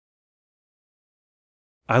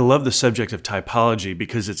I love the subject of typology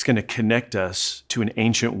because it's going to connect us to an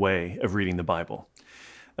ancient way of reading the Bible.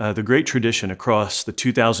 The great tradition across the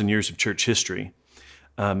 2,000 years of church history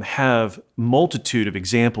have multitude of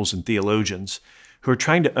examples and theologians who are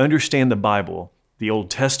trying to understand the Bible, the Old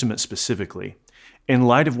Testament specifically, in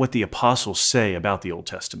light of what the apostles say about the Old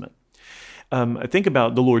Testament. I think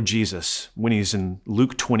about the Lord Jesus when he's in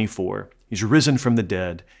Luke 24. He's risen from the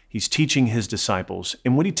dead. He's teaching his disciples.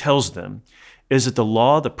 And what he tells them is that the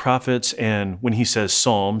law, the prophets, and when he says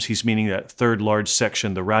Psalms, he's meaning that third large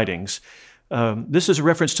section, the writings. This is a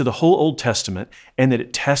reference to the whole Old Testament and that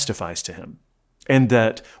it testifies to him and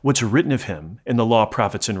that what's written of him in the law,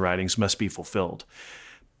 prophets, and writings must be fulfilled.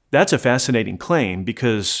 That's a fascinating claim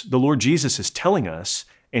because the Lord Jesus is telling us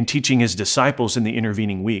and teaching his disciples in the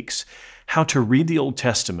intervening weeks how to read the Old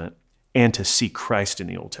Testament and to see Christ in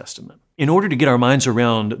the Old Testament. In order to get our minds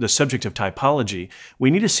around the subject of typology,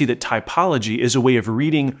 we need to see that typology is a way of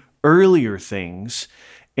reading earlier things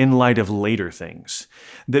in light of later things.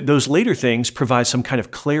 That those later things provide some kind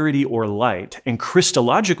of clarity or light. And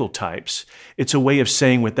Christological types, it's a way of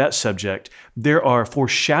saying with that subject, there are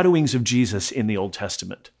foreshadowings of Jesus in the Old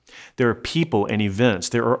Testament. There are people and events,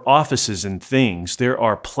 there are offices and things, there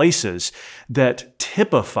are places that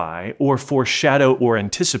typify or foreshadow or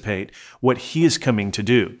anticipate what he is coming to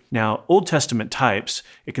do. Now, Old Testament types,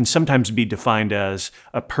 it can sometimes be defined as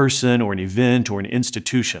a person or an event or an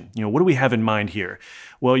institution. What do we have in mind here?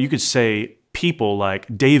 Well, you could say people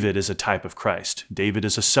like David is a type of Christ. David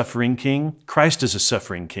is a suffering king. Christ is a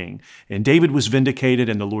suffering king. And David was vindicated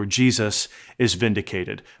and the Lord Jesus is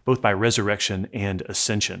vindicated, both by resurrection and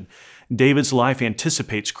ascension. David's life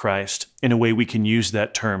anticipates Christ in a way we can use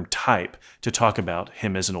that term type to talk about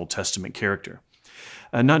him as an Old Testament character.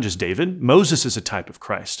 Not just David, Moses is a type of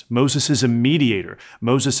Christ. Moses is a mediator.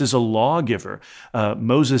 Moses is a lawgiver.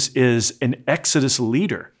 Moses is an Exodus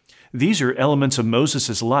leader. These are elements of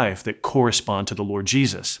Moses' life that correspond to the Lord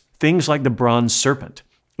Jesus. Things like the bronze serpent.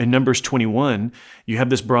 In Numbers 21, you have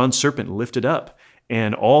this bronze serpent lifted up,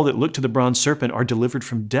 and all that look to the bronze serpent are delivered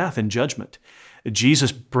from death and judgment.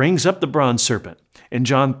 Jesus brings up the bronze serpent. In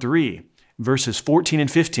John 3, verses 14 and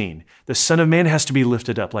 15, the Son of Man has to be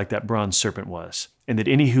lifted up like that bronze serpent was, and that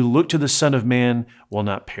any who look to the Son of Man will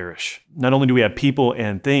not perish. Not only do we have people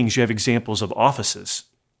and things, you have examples of offices.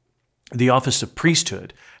 The office of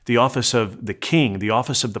priesthood, the office of the king, the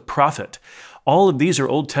office of the prophet. All of these are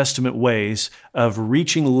Old Testament ways of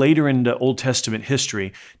reaching later into Old Testament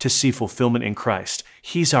history to see fulfillment in Christ.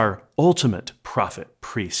 He's our ultimate prophet,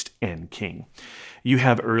 priest, and king. You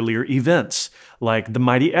have earlier events like the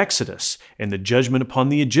mighty Exodus and the judgment upon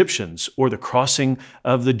the Egyptians or the crossing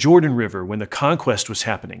of the Jordan River when the conquest was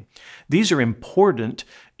happening. These are important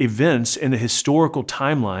events in the historical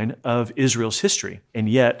timeline of Israel's history. And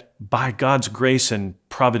yet, by God's grace and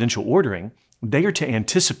providential ordering, they are to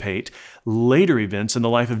anticipate later events in the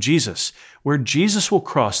life of Jesus, where Jesus will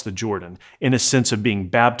cross the Jordan in a sense of being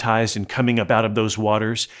baptized and coming up out of those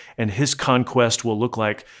waters, and his conquest will look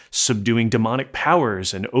like subduing demonic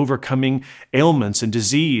powers and overcoming ailments and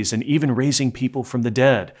disease and even raising people from the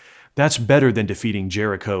dead. That's better than defeating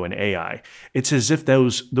Jericho and Ai. It's as if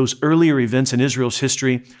those earlier events in Israel's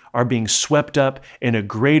history are being swept up in a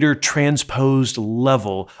greater transposed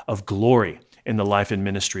level of glory in the life and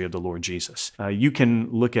ministry of the Lord Jesus. You can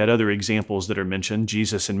look at other examples that are mentioned.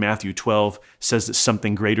 Jesus in Matthew 12 says that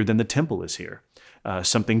something greater than the temple is here.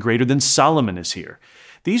 Something greater than Solomon is here.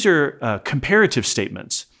 These are comparative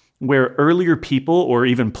statements where earlier people or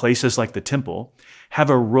even places like the temple have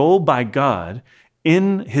a role by God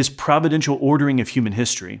in his providential ordering of human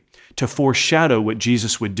history to foreshadow what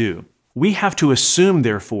Jesus would do. We have to assume,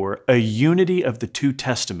 therefore, a unity of the two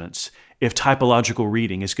testaments if typological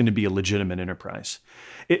reading is going to be a legitimate enterprise.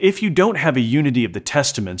 If you don't have a unity of the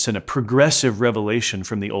testaments and a progressive revelation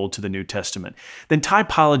from the Old to the New Testament, then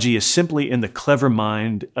typology is simply in the clever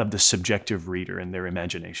mind of the subjective reader and their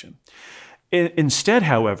imagination. Instead,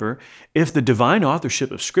 however, if the divine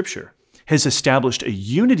authorship of Scripture has established a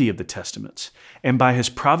unity of the testaments, and by his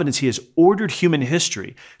providence he has ordered human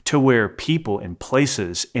history to where people and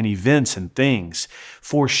places and events and things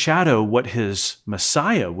foreshadow what his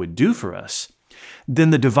Messiah would do for us,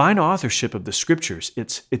 then the divine authorship of the Scriptures,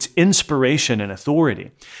 its inspiration and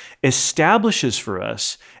authority, establishes for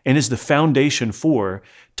us and is the foundation for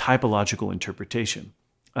typological interpretation.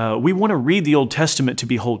 We want to read the Old Testament to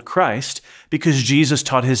behold Christ because Jesus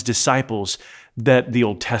taught his disciples that the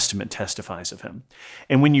Old Testament testifies of him.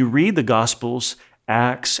 And when you read the Gospels,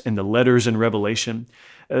 Acts, and the letters in Revelation,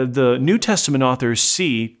 the New Testament authors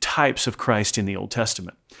see types of Christ in the Old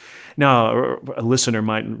Testament. Now, a listener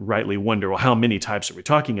might rightly wonder, well, how many types are we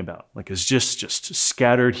talking about? Like, is just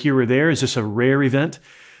scattered here or there? Is this a rare event?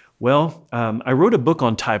 Well, I wrote a book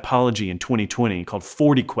on typology in 2020 called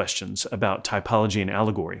 40 Questions about Typology and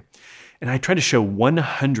Allegory. And I tried to show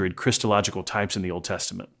 100 Christological types in the Old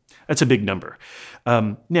Testament. That's a big number.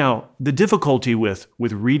 Now, the difficulty with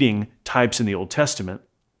reading types in the Old Testament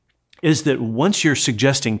is that once you're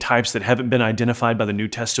suggesting types that haven't been identified by the New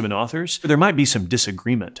Testament authors, there might be some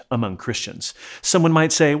disagreement among Christians. Someone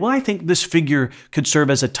might say, well, I think this figure could serve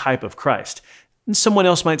as a type of Christ. And someone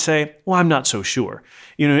else might say, well, I'm not so sure.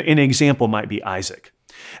 An example might be Isaac.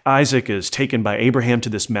 Isaac is taken by Abraham to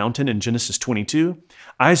this mountain in Genesis 22.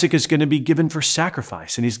 Isaac is going to be given for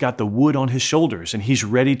sacrifice, and he's got the wood on his shoulders, and he's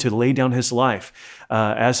ready to lay down his life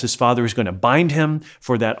as his father is going to bind him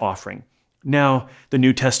for that offering. Now, the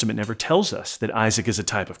New Testament never tells us that Isaac is a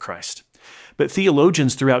type of Christ. But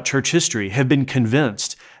theologians throughout church history have been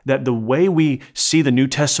convinced that the way we see the New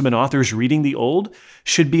Testament authors reading the Old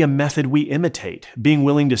should be a method we imitate, being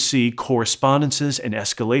willing to see correspondences and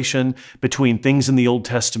escalation between things in the Old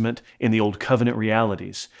Testament and the Old Covenant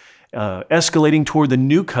realities, escalating toward the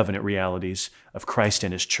New Covenant realities of Christ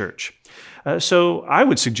and His church. So I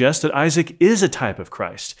would suggest that Isaac is a type of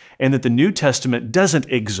Christ, and that the New Testament doesn't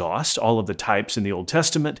exhaust all of the types in the Old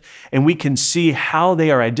Testament, and we can see how they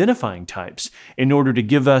are identifying types in order to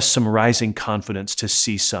give us some rising confidence to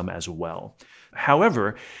see some as well.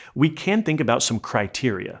 However, we can think about some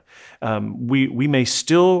criteria. We may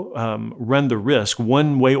still run the risk,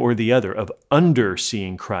 one way or the other, of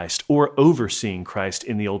underseeing Christ or overseeing Christ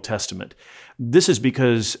in the Old Testament. This is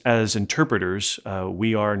because, as interpreters,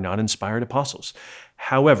 we are not inspired apostles.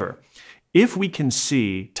 However, if we can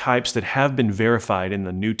see types that have been verified in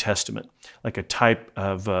the New Testament, like a type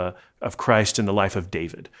of Christ in the life of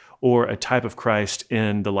David, or a type of Christ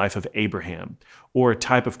in the life of Abraham, or a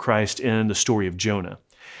type of Christ in the story of Jonah,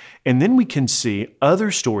 and then we can see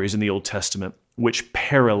other stories in the Old Testament which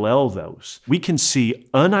parallel those. We can see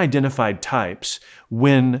unidentified types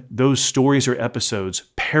when those stories or episodes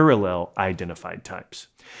parallel identified types.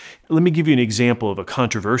 Let me give you an example of a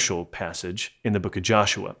controversial passage in the book of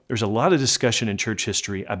Joshua. There's a lot of discussion in church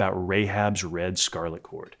history about Rahab's red scarlet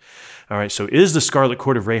cord. All right, so is the scarlet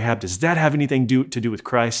cord of Rahab, does that have anything to do with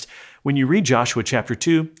Christ? When you read Joshua chapter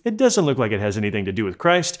 2, it doesn't look like it has anything to do with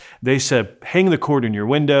Christ. They said, hang the cord in your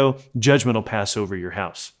window, judgment will pass over your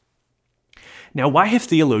house. Now, why have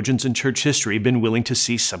theologians in church history been willing to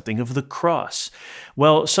see something of the cross?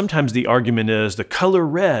 Well, sometimes the argument is the color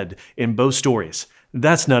red in both stories.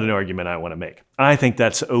 That's not an argument I want to make. I think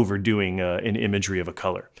that's overdoing an imagery of a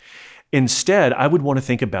color. Instead, I would want to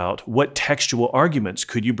think about what textual arguments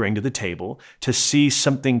could you bring to the table to see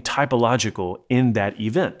something typological in that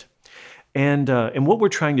event. And what we're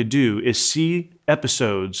trying to do is see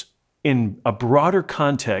episodes in a broader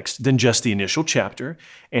context than just the initial chapter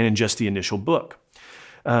and in just the initial book.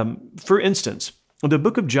 For instance, the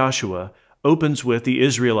book of Joshua opens with the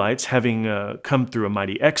Israelites having come through a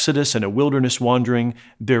mighty exodus and a wilderness wandering.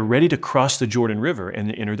 They're ready to cross the Jordan River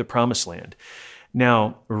and enter the Promised Land.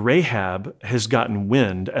 Now, Rahab has gotten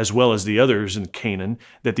wind, as well as the others in Canaan,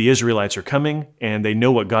 that the Israelites are coming, and they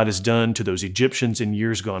know what God has done to those Egyptians in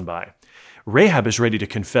years gone by. Rahab is ready to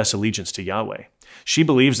confess allegiance to Yahweh. She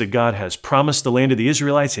believes that God has promised the land to the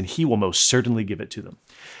Israelites, and He will most certainly give it to them.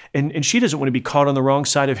 And she doesn't want to be caught on the wrong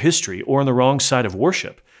side of history or on the wrong side of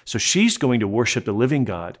worship. So she's going to worship the living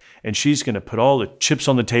God, and she's going to put all the chips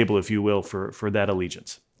on the table, if you will, for that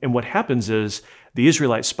allegiance. And what happens is the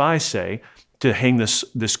Israelite spies say to hang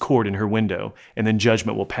this cord in her window, and then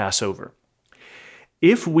judgment will pass over.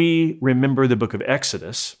 If we remember the book of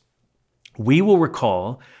Exodus, we will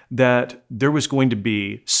recall that there was going to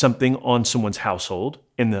be something on someone's household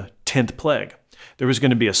in the 10th plague. There was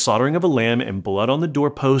going to be a slaughtering of a lamb and blood on the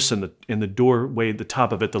doorposts and in the doorway, the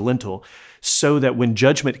top of it, the lintel, so that when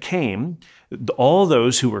judgment came, all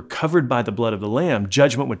those who were covered by the blood of the lamb,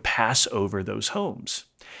 judgment would pass over those homes,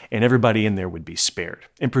 and everybody in there would be spared,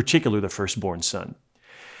 in particular the firstborn son.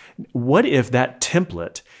 What if that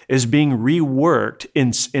template is being reworked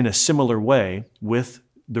in a similar way with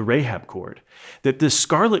the Rahab cord? That this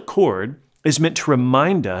scarlet cord is meant to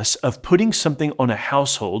remind us of putting something on a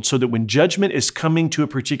household so that when judgment is coming to a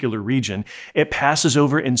particular region, it passes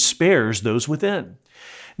over and spares those within.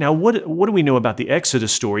 Now, what do we know about the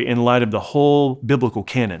Exodus story in light of the whole biblical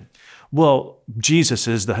canon? Well, Jesus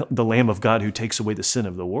is the Lamb of God who takes away the sin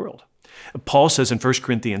of the world. Paul says in 1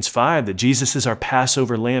 Corinthians 5 that Jesus is our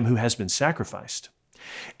Passover lamb who has been sacrificed.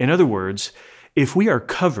 In other words, if we are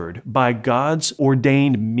covered by God's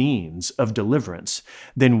ordained means of deliverance,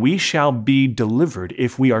 then we shall be delivered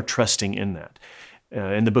if we are trusting in that.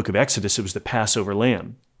 In the book of Exodus, it was the Passover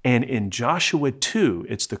lamb. And in Joshua 2,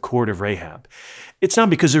 it's the cord of Rahab. It's not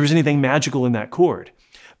because there was anything magical in that cord,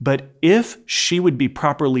 but if she would be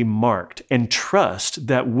properly marked and trust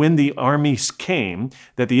that when the armies came,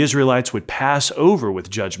 that the Israelites would pass over with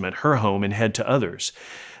judgment her home and head to others,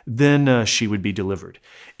 then she would be delivered.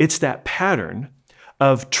 It's that pattern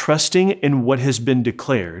of trusting in what has been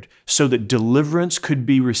declared so that deliverance could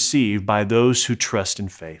be received by those who trust in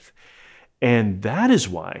faith. And that is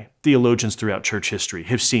why theologians throughout church history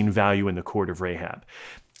have seen value in the cord of Rahab.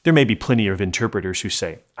 There may be plenty of interpreters who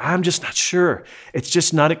say, I'm just not sure. It's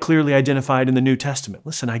just not clearly identified in the New Testament.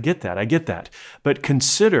 Listen, I get that. But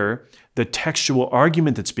consider the textual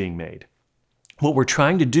argument that's being made. What we're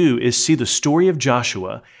trying to do is see the story of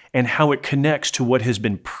Joshua and how it connects to what has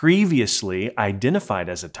been previously identified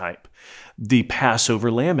as a type. The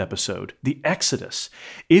Passover lamb episode, the Exodus.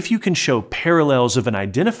 If you can show parallels of an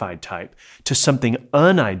identified type to something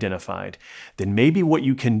unidentified, then maybe what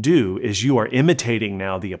you can do is you are imitating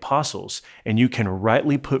now the apostles, and you can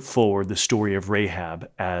rightly put forward the story of Rahab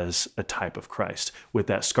as a type of Christ with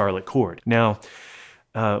that scarlet cord. Now,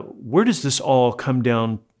 where does this all come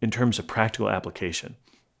down in terms of practical application?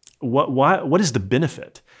 What is the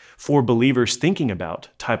benefit for believers thinking about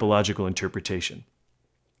typological interpretation?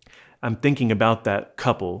 I'm thinking about that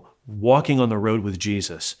couple walking on the road with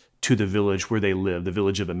Jesus to the village where they live, the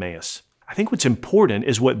village of Emmaus. I think what's important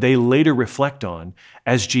is what they later reflect on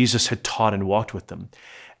as Jesus had taught and walked with them.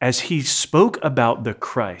 As he spoke about the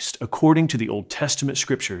Christ, according to the Old Testament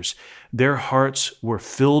scriptures, their hearts were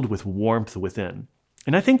filled with warmth within.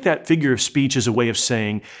 And I think that figure of speech is a way of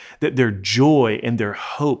saying that their joy and their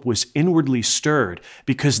hope was inwardly stirred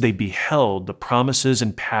because they beheld the promises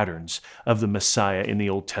and patterns of the Messiah in the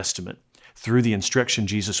Old Testament through the instruction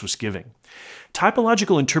Jesus was giving.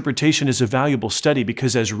 Typological interpretation is a valuable study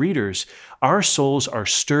because as readers, our souls are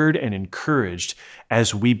stirred and encouraged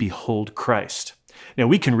as we behold Christ. Now,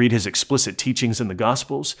 we can read his explicit teachings in the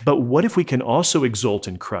Gospels, but what if we can also exult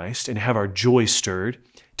in Christ and have our joy stirred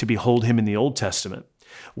to behold him in the Old Testament?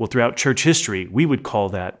 Well, throughout church history, we would call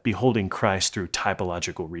that beholding Christ through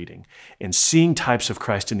typological reading. And seeing types of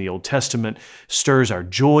Christ in the Old Testament stirs our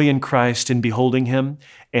joy in Christ in beholding him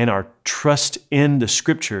and our trust in the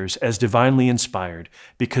scriptures as divinely inspired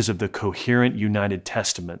because of the coherent, united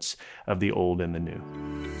testaments of the Old and the New.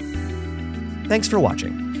 Thanks for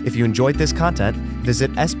watching. If you enjoyed this content,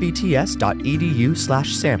 visit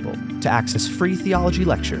sbts.edu/sample to access free theology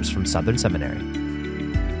lectures from Southern Seminary.